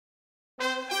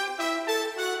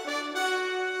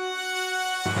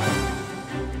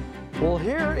Well,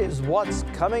 here is what's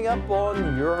coming up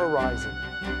on your horizon.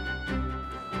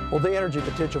 Well, the energy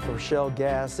potential for shale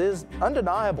gas is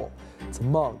undeniable. It's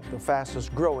among the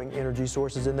fastest growing energy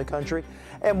sources in the country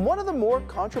and one of the more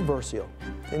controversial.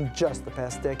 In just the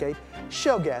past decade,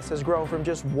 shale gas has grown from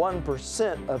just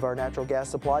 1% of our natural gas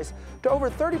supplies to over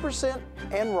 30%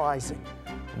 and rising.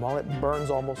 While it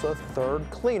burns almost a third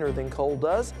cleaner than coal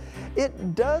does,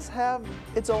 it does have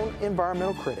its own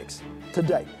environmental critics.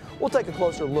 Today, we'll take a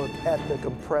closer look at the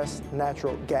compressed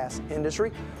natural gas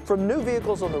industry, from new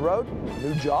vehicles on the road,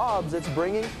 new jobs it's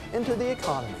bringing into the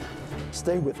economy.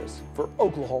 Stay with us for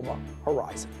Oklahoma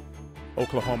Horizon.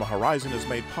 Oklahoma Horizon is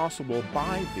made possible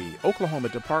by the Oklahoma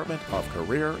Department of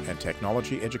Career and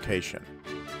Technology Education.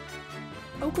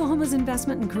 Oklahoma's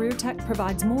investment in Career Tech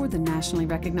provides more than nationally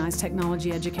recognized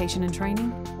technology education and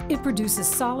training. It produces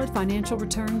solid financial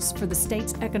returns for the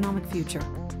state's economic future.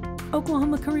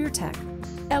 Oklahoma Career Tech,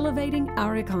 elevating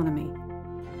our economy.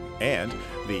 And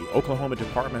the Oklahoma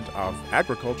Department of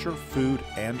Agriculture, Food,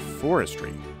 and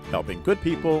Forestry, helping good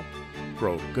people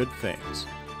grow good things.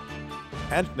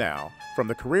 And now, from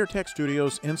the Career Tech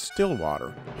Studios in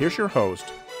Stillwater, here's your host,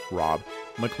 Rob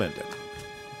McClendon.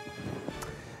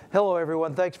 Hello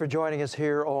everyone, thanks for joining us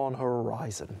here on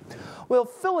Horizon. Well,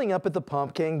 filling up at the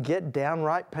pump can get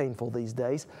downright painful these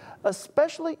days,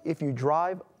 especially if you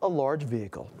drive a large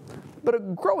vehicle. But a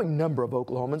growing number of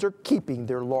Oklahomans are keeping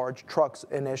their large trucks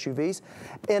and SUVs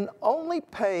and only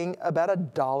paying about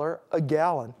 $1 a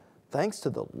gallon, thanks to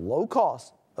the low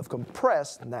cost of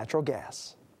compressed natural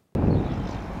gas.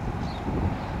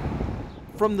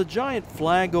 From the giant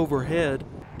flag overhead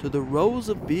to the rows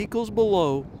of vehicles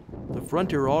below, the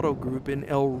Frontier Auto Group in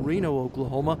El Reno,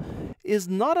 Oklahoma, is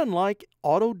not unlike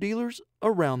auto dealers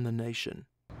around the nation,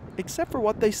 except for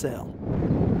what they sell.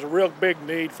 There's a real big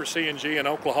need for CNG in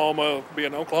Oklahoma,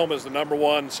 being Oklahoma is the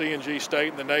 #1 CNG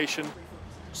state in the nation.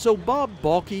 So Bob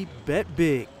Balke bet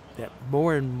big that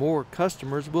more and more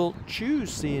customers will choose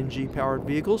CNG-powered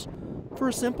vehicles for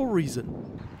a simple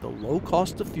reason: the low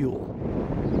cost of fuel.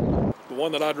 The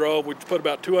one that I drove, we put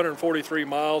about 243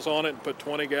 miles on it and put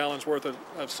 20 gallons worth of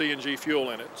CNG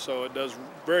fuel in it. So it does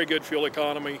very good fuel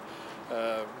economy,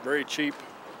 very cheap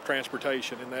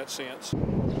transportation in that sense.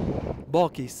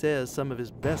 Balke says some of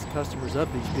his best customers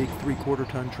of these big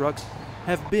 3/4-ton trucks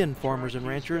have been farmers and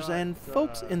ranchers and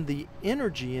folks in the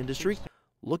energy industry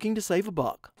looking to save a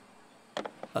buck.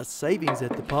 A savings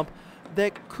at the pump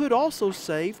that could also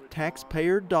save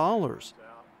taxpayer dollars.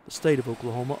 The state of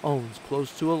Oklahoma owns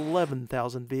close to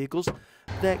 11,000 vehicles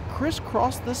that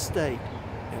crisscross the state,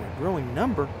 and a growing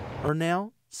number are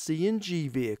now CNG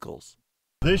vehicles.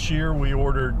 This year we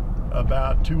ordered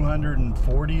about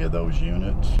 240 of those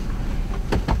units.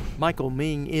 Michael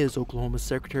Ming is Oklahoma's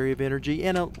Secretary of Energy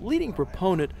and a leading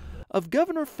proponent of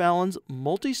Governor Fallon's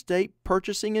multi-state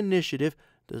purchasing initiative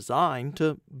designed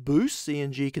to boost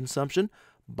CNG consumption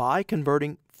by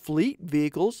converting fleet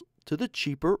vehicles to the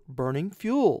cheaper burning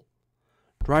fuel.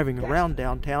 Driving around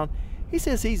downtown, he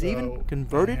says he's even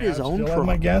converted his own I truck. have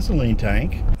my gasoline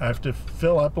tank. I have to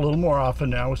fill up a little more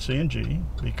often now with CNG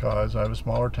because I have a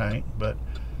smaller tank, but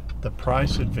the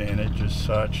price advantage is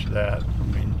such that, I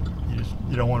mean,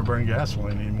 you don't want to burn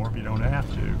gasoline anymore if you don't have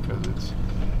to, because it's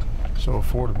so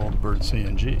affordable to burn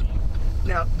CNG.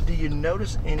 Now, do you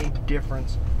notice any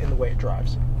difference in the way it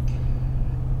drives?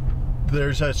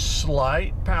 There's a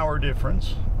slight power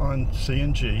difference on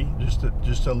CNG,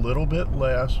 just a little bit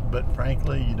less, but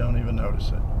frankly, you don't even notice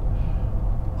it.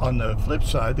 On the flip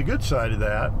side, the good side of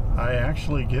that, I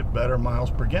actually get better miles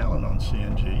per gallon on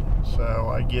CNG. So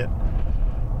I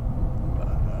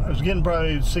was getting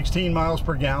probably 16 miles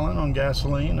per gallon on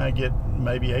gasoline. I get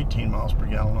maybe 18 miles per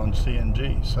gallon on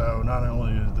CNG. So not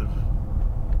only is the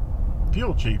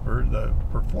fuel cheaper, the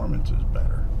performance is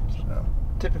better. So.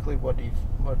 Typically, what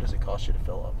does it cost you to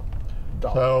fill up?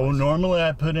 So normally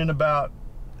I put in about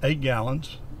 8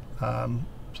 gallons.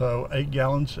 So 8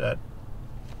 gallons at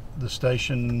the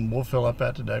station we'll fill up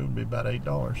at today would be about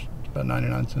 $8. It's about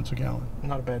 99 cents a gallon.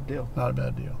 Not a bad deal. Not a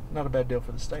bad deal. Not a bad deal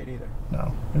for the state either.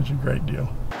 No, it's a great deal.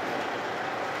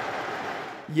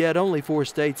 Yet only 4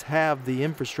 states have the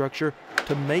infrastructure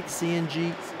to make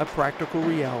CNG a practical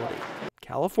reality: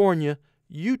 California,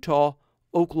 Utah,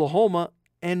 Oklahoma,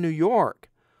 and New York,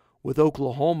 with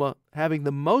Oklahoma having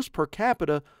the most per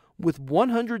capita with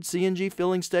 100 CNG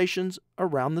filling stations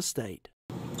around the state.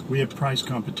 We have price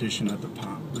competition at the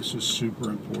pump. This is super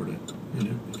important.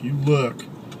 And if you look,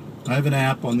 I have an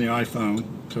app on the iPhone,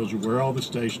 tells you where all the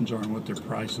stations are and what their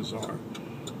prices are.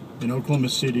 In Oklahoma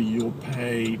City, you'll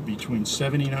pay between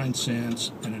 79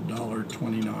 cents and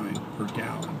 $1.29 per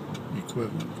gallon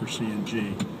equivalent for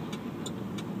CNG.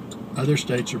 Other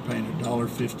states are paying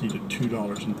 $1.50 to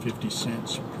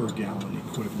 $2.50 per gallon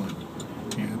equivalent.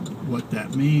 And what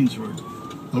that means, for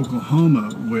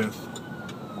Oklahoma with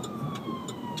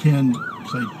 10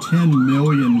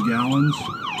 million gallons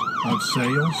of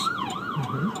sales,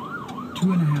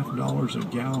 $2.50 a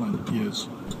gallon is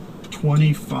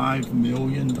 $25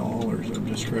 million of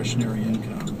discretionary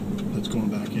income that's going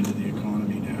back into the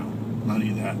economy now. Money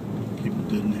that people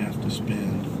didn't have to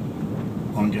spend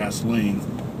on gasoline,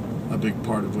 a big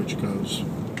part of which goes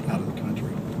out of the country.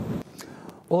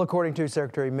 Well, according to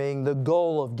Secretary Ming, the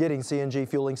goal of getting CNG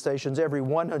fueling stations every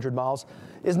 100 miles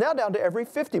is now down to every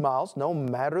 50 miles, no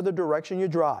matter the direction you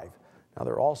drive. Now,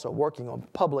 they're also working on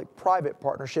public-private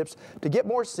partnerships to get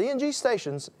more CNG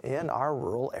stations in our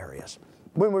rural areas.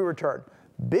 When we return,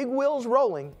 big wheels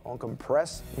rolling on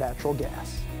compressed natural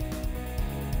gas.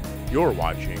 You're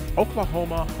watching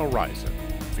Oklahoma Horizon,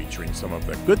 featuring some of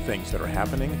the good things that are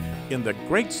happening in the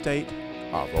great state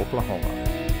of Oklahoma.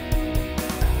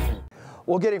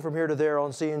 Well, getting from here to there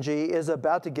on CNG is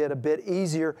about to get a bit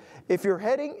easier if you're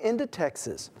heading into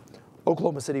Texas.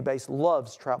 Oklahoma City-based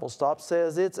Love's Travel Stop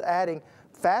says it's adding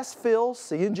fast fill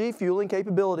CNG fueling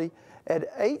capability at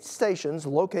 8 stations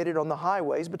located on the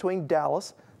highways between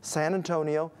Dallas, San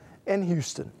Antonio, and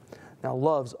Houston. Now,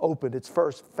 Love's opened its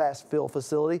first fast fill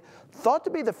facility, thought to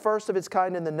be the first of its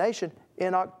kind in the nation,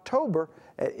 in October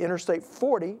at Interstate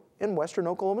 40 in western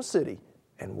Oklahoma City,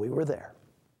 and we were there.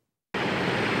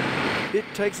 It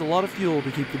takes a lot of fuel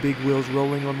to keep the big wheels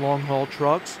rolling on long-haul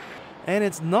trucks, and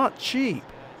it's not cheap,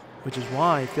 which is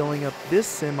why filling up this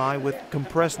semi with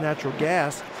compressed natural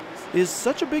gas is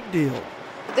such a big deal.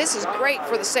 This is great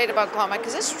for the state of Oklahoma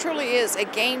because this truly is a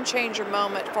game-changer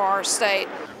moment for our state.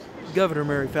 Governor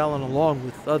Mary Fallin, along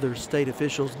with other state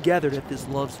officials, gathered at this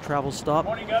Love's Travel Stop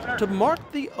to mark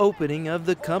the opening of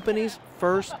the company's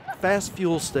first fast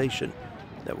fuel station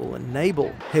that will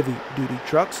enable heavy-duty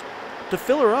trucks to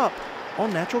fill her up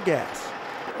on natural gas.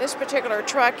 This particular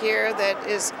truck here that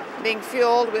is being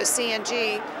fueled with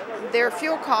CNG, their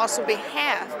fuel costs will be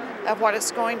half of what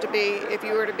it's going to be if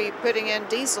you were to be putting in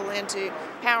diesel into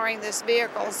powering this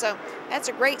vehicle. So that's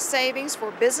a great savings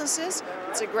for businesses.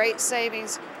 It's a great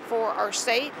savings for our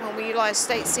state when we utilize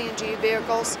state CNG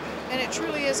vehicles. And it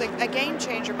truly is a game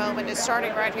changer moment. It's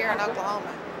starting right here in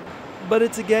Oklahoma. But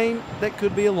it's a game that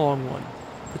could be a long one.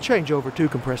 The changeover to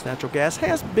compressed natural gas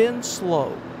has been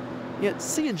slow. Yet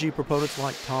CNG proponents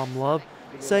like Tom Love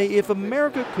say if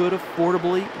America could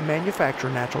affordably manufacture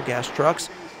natural gas trucks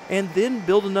and then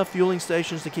build enough fueling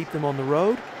stations to keep them on the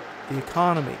road, the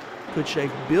economy could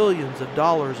shave billions of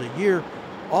dollars a year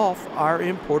off our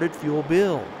imported fuel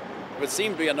bill. It would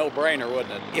seem to be a no-brainer,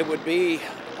 wouldn't it? It would be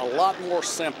a lot more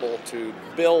simple to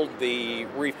build the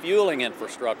refueling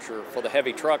infrastructure for the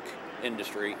heavy truck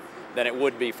industry than it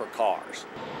would be for cars.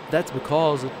 That's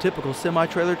because a typical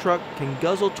semi-trailer truck can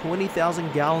guzzle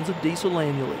 20,000 gallons of diesel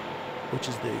annually, which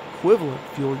is the equivalent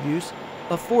fuel use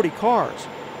of 40 cars.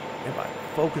 And by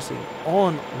focusing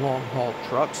on long-haul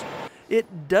trucks,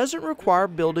 it doesn't require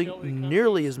building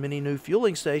nearly as many new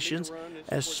fueling stations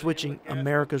as switching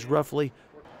America's roughly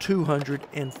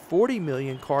 240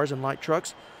 million cars and light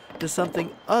trucks to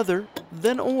something other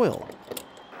than oil.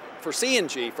 For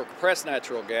CNG, for compressed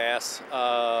natural gas,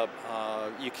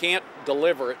 you can't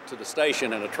deliver it to the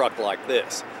station in a truck like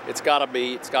this. It's got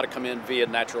to come in via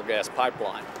natural gas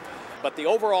pipeline. But the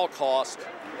overall cost,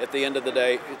 at the end of the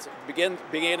day, it's beginning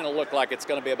to look like it's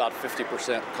going to be about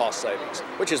 50% cost savings,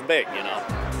 which is big, you know,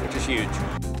 which is huge.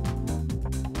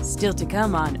 Still to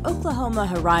come on Oklahoma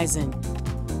Horizon,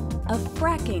 a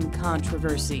fracking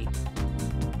controversy.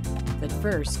 But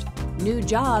first, new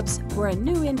jobs for a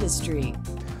new industry.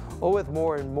 Well, with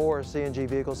more and more CNG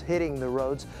vehicles hitting the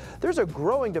roads, there's a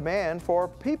growing demand for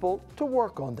people to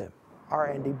work on them. Our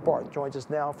Andy Barth joins us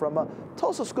now from a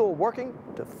Tulsa school working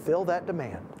to fill that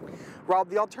demand. Rob,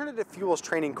 the Alternative Fuels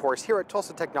training course here at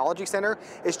Tulsa Technology Center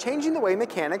is changing the way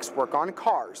mechanics work on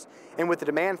cars. And with the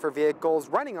demand for vehicles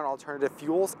running on alternative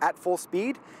fuels at full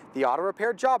speed, the auto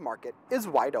repair job market is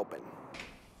wide open.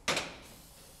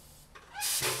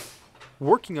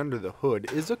 Working under the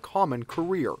hood is a common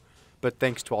career, but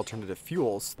thanks to alternative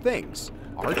fuels, things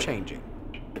are changing.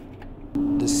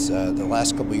 The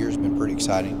last couple of years have been pretty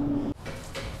exciting.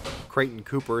 Creighton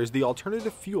Cooper is the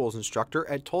alternative fuels instructor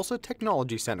at Tulsa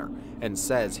Technology Center and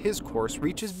says his course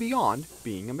reaches beyond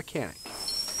being a mechanic.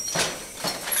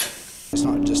 It's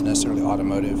not just necessarily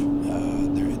automotive.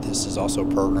 This is also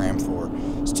a program for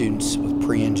students with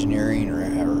pre-engineering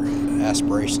or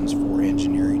aspirations for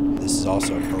engineering. This is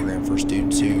also a program for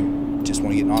students who just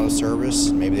want to get an auto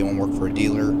service. Maybe they want to work for a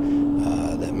dealer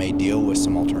that may deal with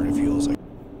some alternative fuels.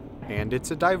 And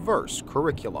it's a diverse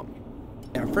curriculum.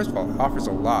 Yeah, first of all, it offers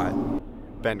a lot.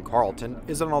 Ben Carlton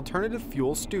is an alternative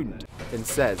fuel student and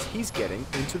says he's getting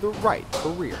into the right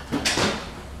career.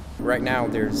 Right now,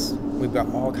 we've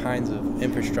got all kinds of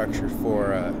infrastructure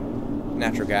for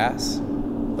natural gas,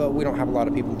 but we don't have a lot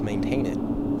of people to maintain it.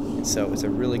 And so it's a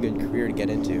really good career to get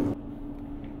into.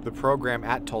 The program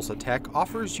at Tulsa Tech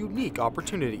offers unique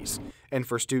opportunities, and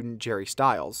for student Jerry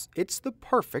Stiles, it's the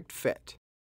perfect fit.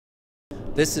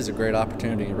 This is a great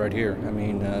opportunity right here. I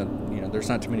mean, there's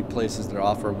not too many places that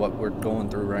offer what we're going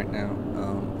through right now.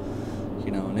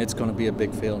 And it's going to be a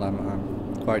big field.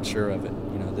 I'm quite sure of it.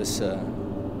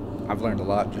 I've learned a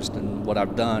lot just in what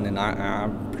I've done, and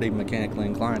I'm pretty mechanically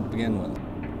inclined to begin with.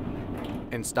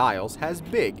 And Stiles has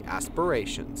big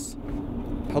aspirations.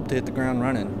 Hope to hit the ground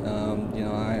running.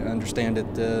 I understand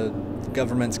that the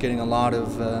government's getting a lot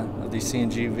of these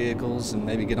CNG vehicles, and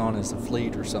maybe get on as a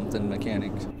fleet or something,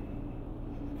 mechanics.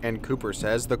 And Cooper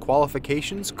says the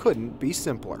qualifications couldn't be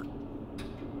simpler.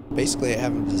 Basically, I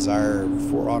have a desire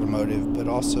for automotive, but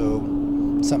also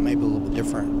something maybe a little bit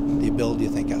different, the ability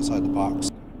to think outside the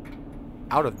box.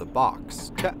 Out of the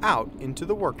box to out into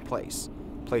the workplace,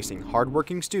 placing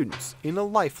hardworking students in a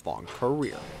lifelong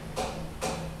career.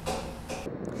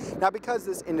 Now, because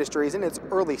this industry is in its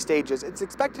early stages, it's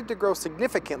expected to grow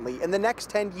significantly in the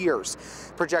next 10 years.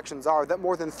 Projections are that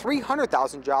more than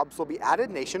 300,000 jobs will be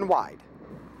added nationwide.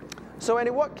 So,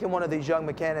 Andy, what can one of these young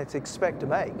mechanics expect to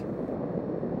make?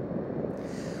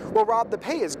 Well, Rob, the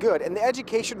pay is good, and the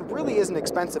education really isn't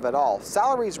expensive at all.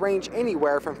 Salaries range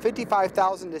anywhere from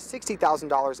 $55,000 to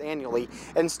 $60,000 annually,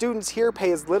 and students here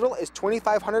pay as little as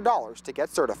 $2,500 to get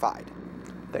certified.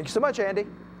 Thank you so much, Andy.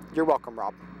 You're welcome,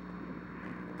 Rob.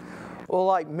 Well,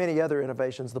 like many other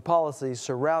innovations, the policies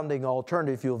surrounding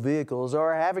alternative fuel vehicles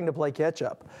are having to play catch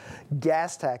up.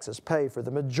 Gas taxes pay for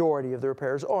the majority of the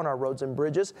repairs on our roads and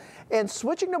bridges, and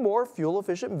switching to more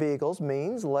fuel-efficient vehicles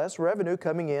means less revenue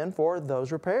coming in for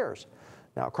those repairs.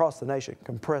 Now, across the nation,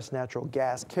 compressed natural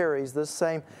gas carries the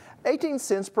same 18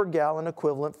 cents per gallon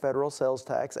equivalent federal sales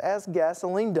tax as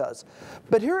gasoline does.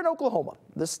 But here in Oklahoma,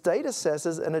 the state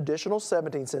assesses an additional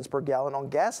 17 cents per gallon on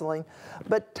gasoline,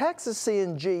 but taxes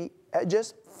CNG at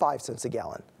just 5 cents a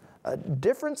gallon. A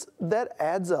difference that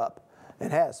adds up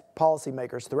and has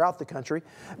policymakers throughout the country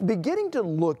beginning to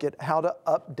look at how to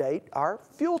update our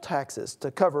fuel taxes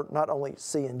to cover not only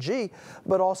CNG,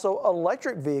 but also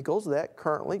electric vehicles that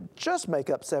currently just make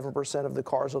up 7% of the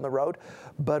cars on the road,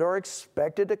 but are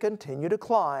expected to continue to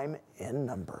climb in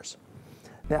numbers.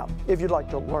 Now, if you'd like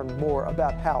to learn more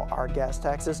about how our gas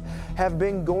taxes have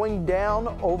been going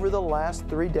down over the last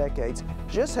 3 decades,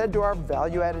 just head to our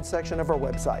value-added section of our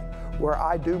website, where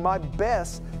I do my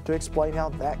best to explain how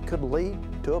that could lead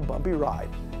to a bumpy ride.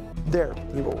 There,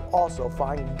 you will also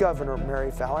find Governor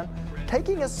Mary Fallin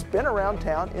taking a spin around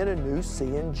town in a new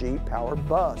CNG-powered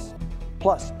bus.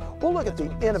 Plus, we'll look at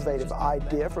the innovative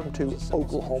idea from 2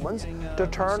 Oklahomans to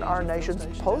turn our nation's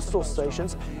postal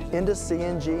stations into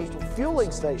CNG fueling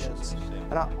stations.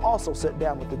 And I also sit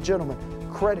down with the gentleman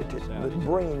credited with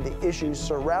bringing the issues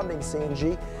surrounding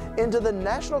CNG into the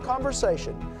national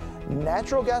conversation,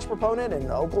 natural gas proponent and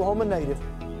Oklahoma native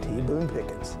T. Boone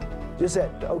Pickens. Just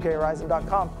head to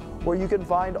okhorizon.com, where you can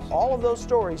find all of those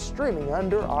stories streaming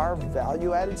under our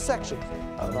value-added section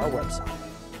of our website.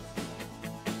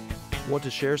 Want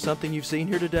to share something you've seen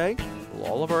here today?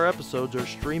 Well, all of our episodes are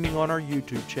streaming on our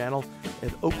YouTube channel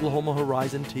at Oklahoma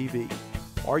Horizon TV.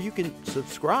 Or you can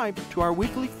subscribe to our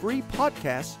weekly free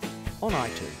podcasts on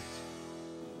iTunes.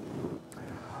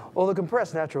 Well, the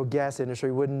compressed natural gas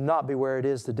industry would not be where it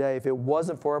is today if it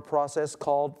wasn't for a process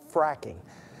called fracking.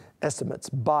 Estimates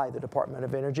by the Department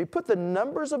of Energy put the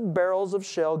numbers of barrels of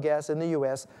shale gas in the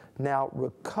U.S. now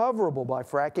recoverable by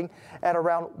fracking at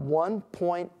around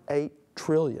 1.8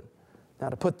 trillion. Now,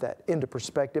 to put that into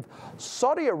perspective,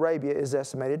 Saudi Arabia is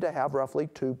estimated to have roughly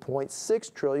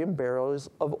 2.6 trillion barrels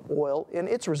of oil in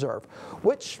its reserve,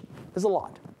 which is a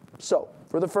lot. So,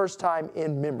 for the first time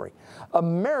in memory,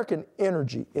 American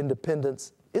energy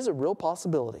independence is a real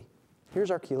possibility. Here's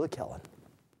Arkela Kellen.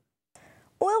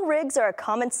 Oil rigs are a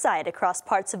common sight across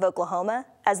parts of Oklahoma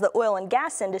as the oil and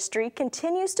gas industry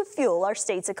continues to fuel our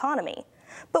state's economy.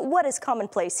 But what is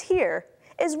commonplace here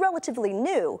is relatively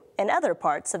new in other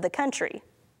parts of the country.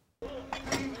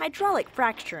 Hydraulic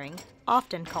fracturing,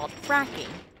 often called fracking,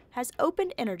 has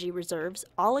opened energy reserves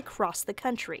all across the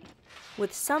country,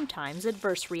 with sometimes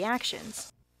adverse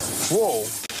reactions. Whoa!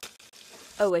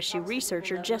 OSU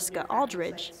researcher Jessica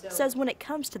Aldridge says when it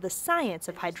comes to the science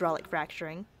of hydraulic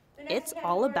fracturing, it's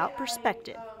all about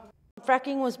perspective.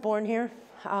 Fracking was born here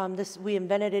We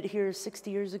invented it here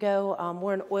 60 years ago.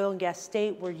 We're an oil and gas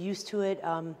state. We're used to it.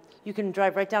 You can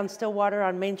drive right down Stillwater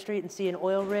on Main Street and see an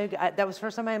oil rig. That was the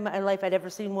first time in my life I'd ever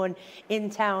seen one in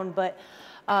town. But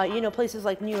you know, places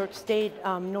like New York State,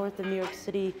 north of New York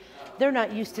City, they're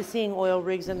not used to seeing oil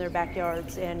rigs in their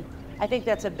backyards. And I think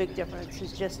that's a big difference.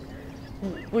 It's just,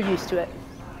 we're used to it.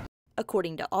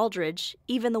 According to Aldridge,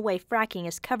 even the way fracking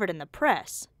is covered in the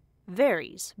press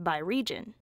varies by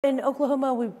region. In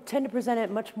Oklahoma, we tend to present it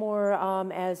much more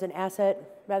as an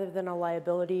asset rather than a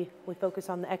liability. We focus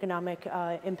on the economic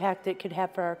impact it could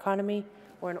have for our economy.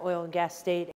 We're an oil and gas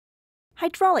state.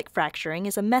 Hydraulic fracturing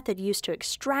is a method used to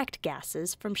extract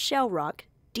gases from shale rock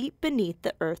deep beneath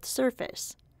the Earth's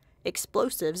surface.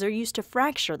 Explosives are used to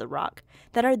fracture the rock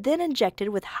that are then injected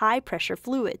with high-pressure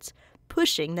fluids,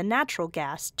 pushing the natural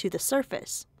gas to the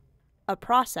surface. A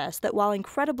process that, while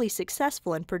incredibly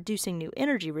successful in producing new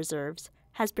energy reserves,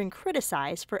 has been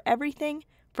criticized for everything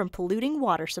from polluting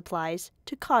water supplies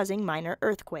to causing minor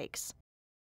earthquakes.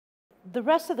 The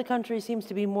rest of the country seems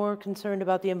to be more concerned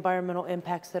about the environmental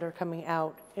impacts that are coming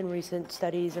out in recent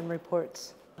studies and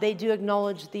reports. They do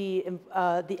acknowledge the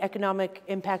economic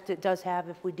impact it does have.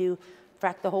 If we do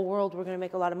frack the whole world, we're going to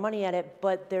make a lot of money at it,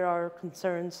 but there are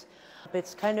concerns.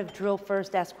 It's kind of drill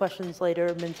first, ask questions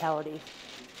later mentality.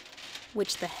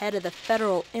 Which the head of the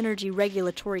Federal Energy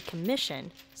Regulatory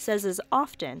Commission says is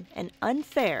often an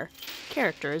unfair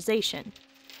characterization.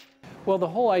 Well, the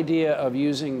whole idea of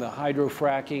using the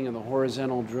hydrofracking and the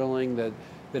horizontal drilling that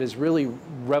has really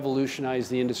revolutionized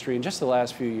the industry in just the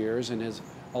last few years and has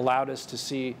allowed us to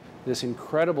see this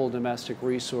incredible domestic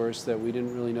resource that we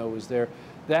didn't really know was there,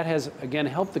 that has, again,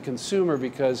 helped the consumer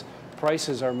because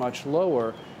prices are much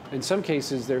lower. In some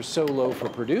cases, they're so low for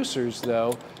producers,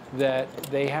 though, that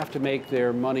they have to make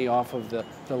their money off of the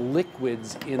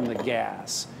liquids in the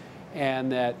gas,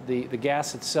 and that the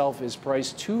gas itself is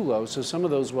priced too low, so some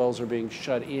of those wells are being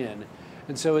shut in.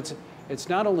 And so it's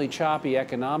not only choppy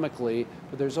economically,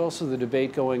 but there's also the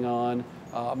debate going on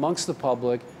amongst the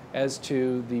public as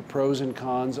to the pros and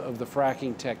cons of the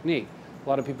fracking technique. A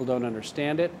lot of people don't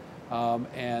understand it,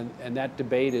 and that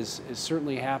debate is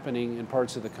certainly happening in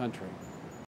parts of the country.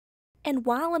 And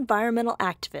while environmental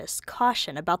activists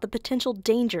caution about the potential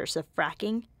dangers of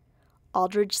fracking,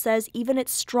 Aldridge says even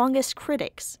its strongest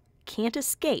critics can't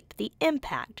escape the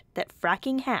impact that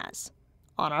fracking has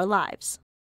on our lives.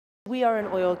 We are an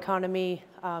oil economy.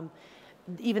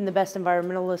 Even the best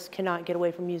environmentalists cannot get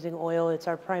away from using oil. It's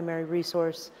our primary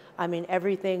resource. I mean,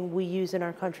 everything we use in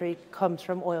our country comes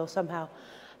from oil somehow.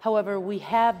 However, we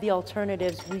have the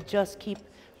alternatives. We just keep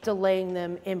delaying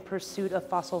them in pursuit of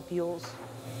fossil fuels.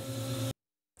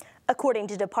 According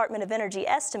to Department of Energy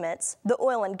estimates, the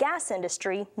oil and gas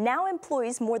industry now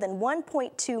employs more than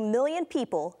 1.2 million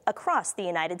people across the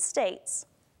United States.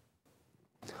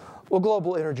 Well,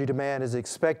 global energy demand is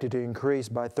expected to increase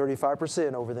by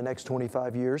 35% over the next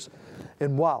 25 years.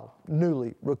 And while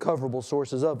newly recoverable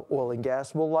sources of oil and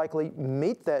gas will likely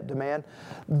meet that demand,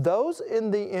 those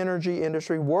in the energy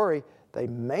industry worry they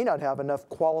may not have enough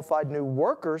qualified new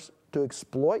workers to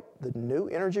exploit the new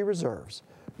energy reserves.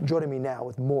 Joining me now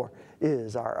with more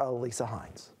is our Lisa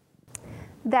Hines.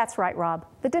 That's right, Rob.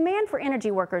 The demand for energy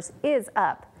workers is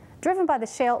up, driven by the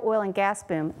shale oil and gas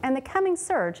boom and the coming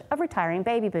surge of retiring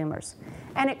baby boomers.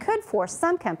 And it could force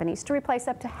some companies to replace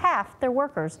up to half their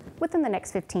workers within the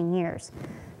next 15 years.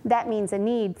 That means a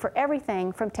need for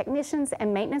everything from technicians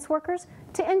and maintenance workers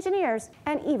to engineers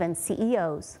and even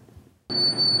CEOs.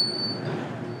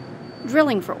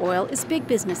 Drilling for oil is big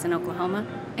business in Oklahoma,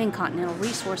 and Continental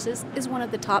Resources is one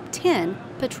of the top 10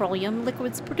 petroleum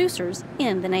liquids producers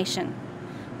in the nation.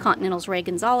 Continental's Ray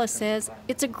Gonzalez says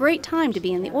it's a great time to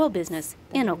be in the oil business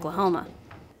in Oklahoma.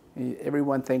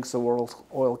 Everyone thinks the world's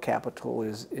oil capital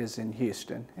is in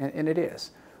Houston, and it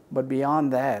is. But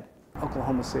beyond that,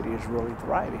 Oklahoma City is really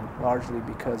thriving, largely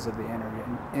because of the energy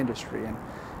industry.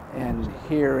 And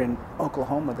here in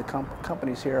Oklahoma, the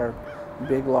companies here are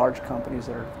big, large companies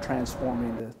that are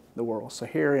transforming the world. So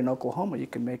here in Oklahoma, you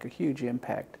can make a huge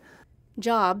impact.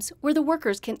 Jobs where the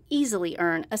workers can easily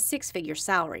earn a six-figure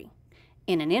salary,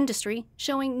 in an industry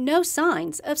showing no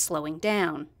signs of slowing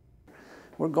down.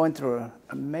 We're going through an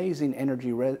amazing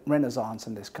energy renaissance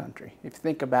in this country. If you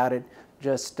think about it,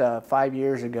 just 5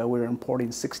 years ago, we were importing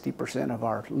 60% of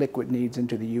our liquid needs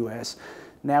into the U.S.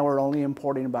 Now we're only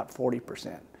importing about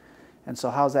 40%. And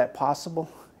so how's that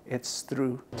possible? It's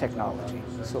through technology.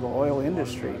 So the oil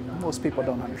industry, most people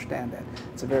don't understand that.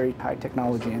 It's a very high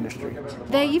technology industry.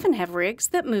 They even have rigs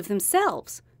that move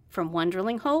themselves from one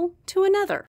drilling hole to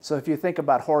another. So if you think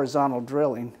about horizontal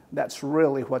drilling, that's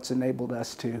really what's enabled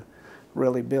us to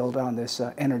really build on this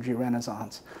energy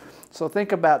renaissance. So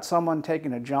think about someone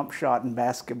taking a jump shot in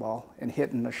basketball and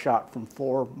hitting a shot from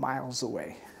 4 miles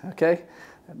away, okay?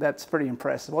 That's pretty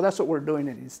impressive. Well, that's what we're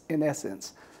doing in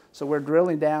essence. So we're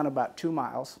drilling down about 2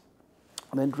 miles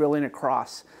and then drilling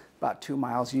across about 2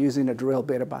 miles using a drill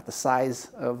bit about the size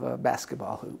of a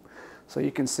basketball hoop. So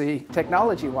you can see,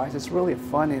 technology-wise, it's really a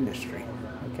fun industry,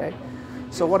 okay?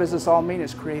 So what does this all mean?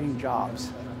 It's creating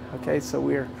jobs, okay? So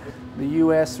the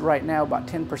U.S. right now, about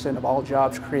 10% of all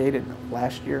jobs created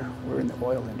last year were in the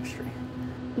oil industry.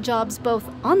 Jobs both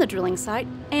on the drilling site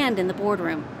and in the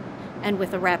boardroom. And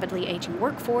with a rapidly aging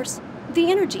workforce, the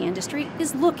energy industry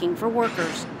is looking for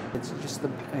workers. It's just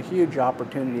a huge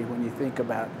opportunity when you think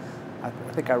about, I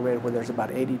think I read where there's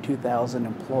about 82,000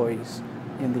 employees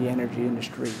in the energy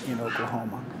industry in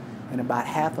Oklahoma. And about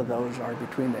half of those are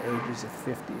between the ages of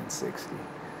 50 and 60.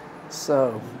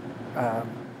 So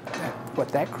what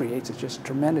that creates is just a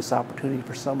tremendous opportunity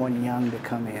for someone young to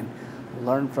come in,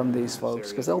 learn from these folks,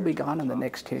 because they'll be gone in the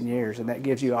next 10 years, and that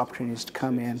gives you opportunities to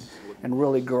come in and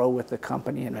really grow with the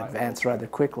company and advance rather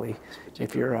quickly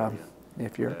if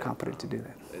you're competent to do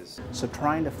that. So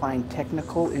trying to find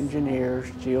technical engineers,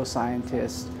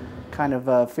 geoscientists, kind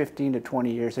of 15 to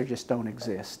 20 years, they just don't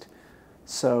exist.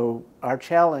 So our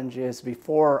challenge is,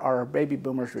 before our baby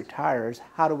boomers retire,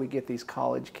 how do we get these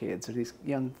college kids or these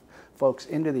young folks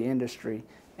into the industry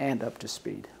and up to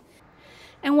speed?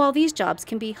 And while these jobs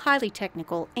can be highly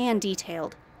technical and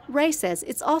detailed, Ray says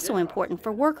it's also important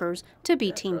for workers to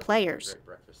be team players.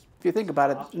 If you think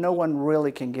about it, no one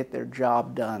really can get their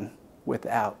job done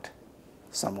without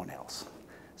someone else.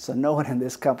 So no one in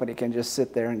this company can just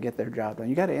sit there and get their job done.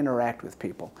 You got to interact with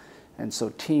people. And so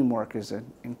teamwork is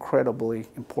an incredibly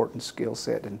important skill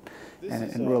set and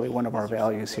really one of our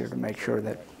values here, to make sure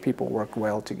that people work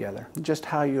well together. Just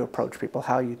how you approach people,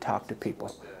 how you talk to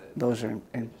people, those are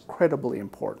incredibly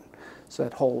important. So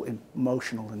that whole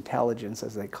emotional intelligence,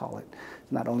 as they call it,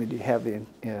 not only do you have the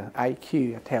IQ,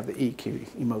 you have to have the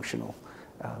EQ, emotional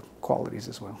qualities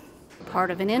as well.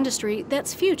 Part of an industry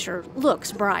that's future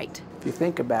looks bright. If you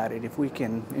think about it, if we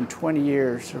can, in 20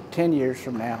 years or 10 years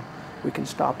from now, we can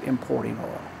stop importing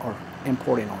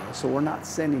oil. So we're not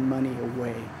sending money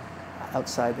away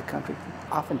outside the country,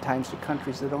 oftentimes to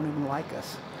countries that don't even like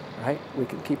us, right? We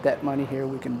can keep that money here,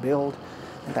 we can build,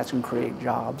 and that's going to create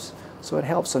jobs. So it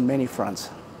helps on many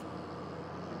fronts.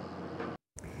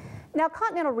 Now,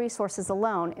 Continental Resources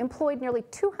alone employed nearly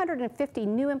 250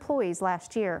 new employees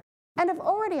last year and have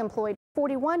already employed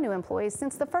 41 new employees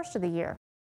since the first of the year.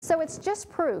 So it's just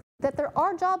proof that there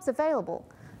are jobs available,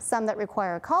 some that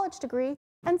require a college degree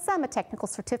and some a technical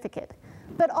certificate,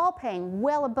 but all paying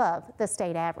well above the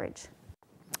state average.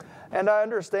 And I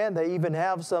understand they even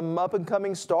have some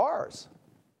up-and-coming stars.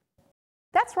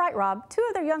 That's right, Rob. 2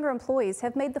 of their younger employees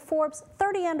have made the Forbes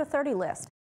 30 Under 30 list.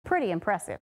 Pretty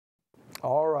impressive.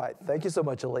 All right. Thank you so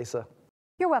much, Elisa.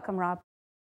 You're welcome, Rob.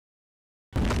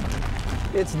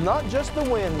 It's not just the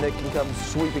wind that can come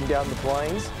sweeping down the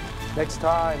plains. Next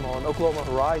time on Oklahoma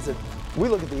Horizon, we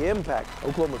look at the impact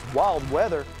Oklahoma's wild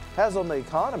weather has on the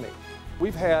economy.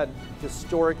 We've had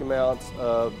historic amounts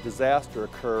of disaster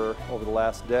occur over the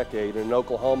last decade. In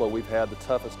Oklahoma, we've had the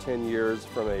toughest 10 years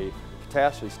from a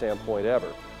catastrophe standpoint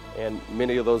ever, and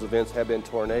many of those events have been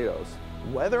tornadoes.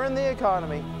 Weather and the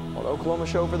economy on Oklahoma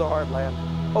Show for the Heartland,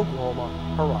 Oklahoma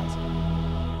Horizon.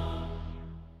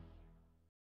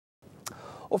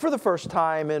 Well, for the first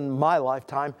time in my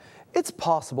lifetime, it's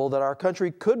possible that our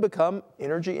country could become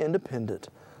energy independent.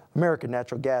 American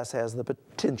Natural Gas has the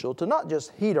potential to not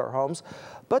just heat our homes,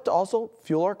 but to also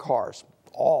fuel our cars,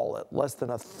 all at less than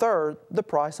 1/3 the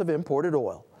price of imported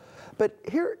oil. But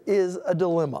here is a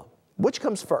dilemma. Which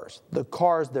comes first, the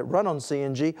cars that run on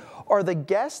CNG or the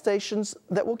gas stations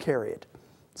that will carry it?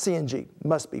 CNG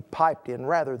must be piped in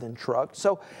rather than trucked,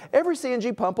 so every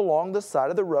CNG pump along the side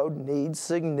of the road needs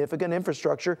significant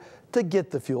infrastructure to get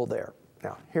the fuel there.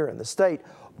 Now, here in the state,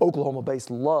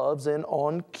 Oklahoma-based Love's and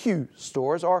On Q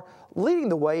stores are leading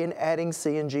the way in adding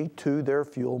CNG to their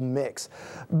fuel mix.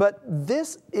 But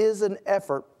this is an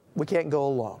effort we can't go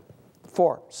alone.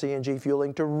 For CNG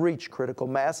fueling to reach critical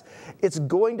mass, it's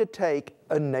going to take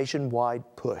a nationwide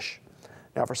push.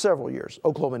 Now, for several years,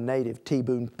 Oklahoma native T.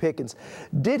 Boone Pickens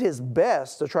did his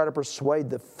best to try to persuade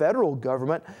the federal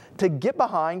government to get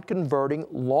behind converting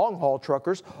long-haul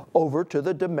truckers over to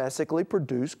the domestically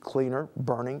produced, cleaner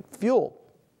burning fuel,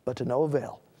 but to no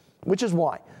avail. Which is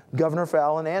why Governor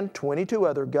Fallin and 22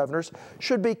 other governors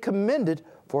should be commended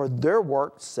for their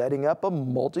work setting up a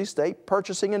multi-state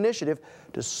purchasing initiative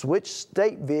to switch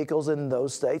state vehicles in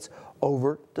those states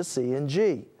over to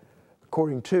CNG.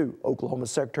 According to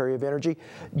Oklahoma's Secretary of Energy,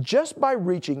 just by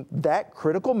reaching that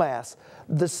critical mass,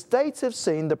 the states have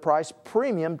seen the price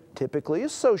premium typically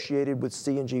associated with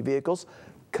CNG vehicles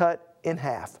cut in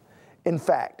half. In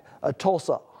fact, a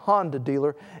Tulsa Honda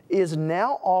dealer is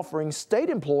now offering state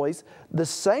employees the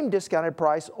same discounted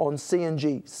price on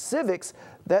CNG Civics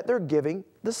that they're giving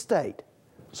the state.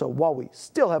 So while we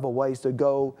still have a ways to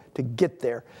go to get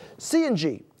there,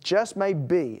 CNG just may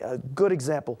be a good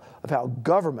example of how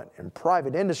government and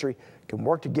private industry can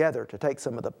work together to take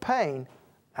some of the pain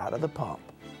out of the pump.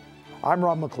 I'm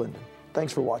Rob McClendon.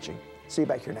 Thanks for watching. See you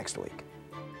back here next week.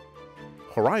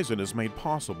 Horizon is made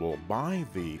possible by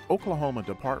the Oklahoma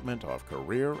Department of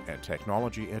Career and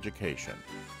Technology Education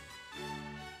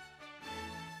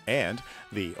and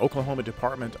the Oklahoma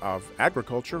Department of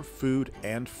Agriculture, Food,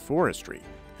 and Forestry,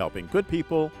 helping good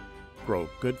people grow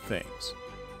good things.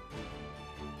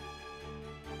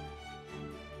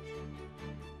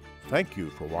 Thank you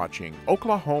for watching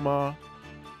Oklahoma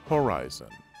Horizon.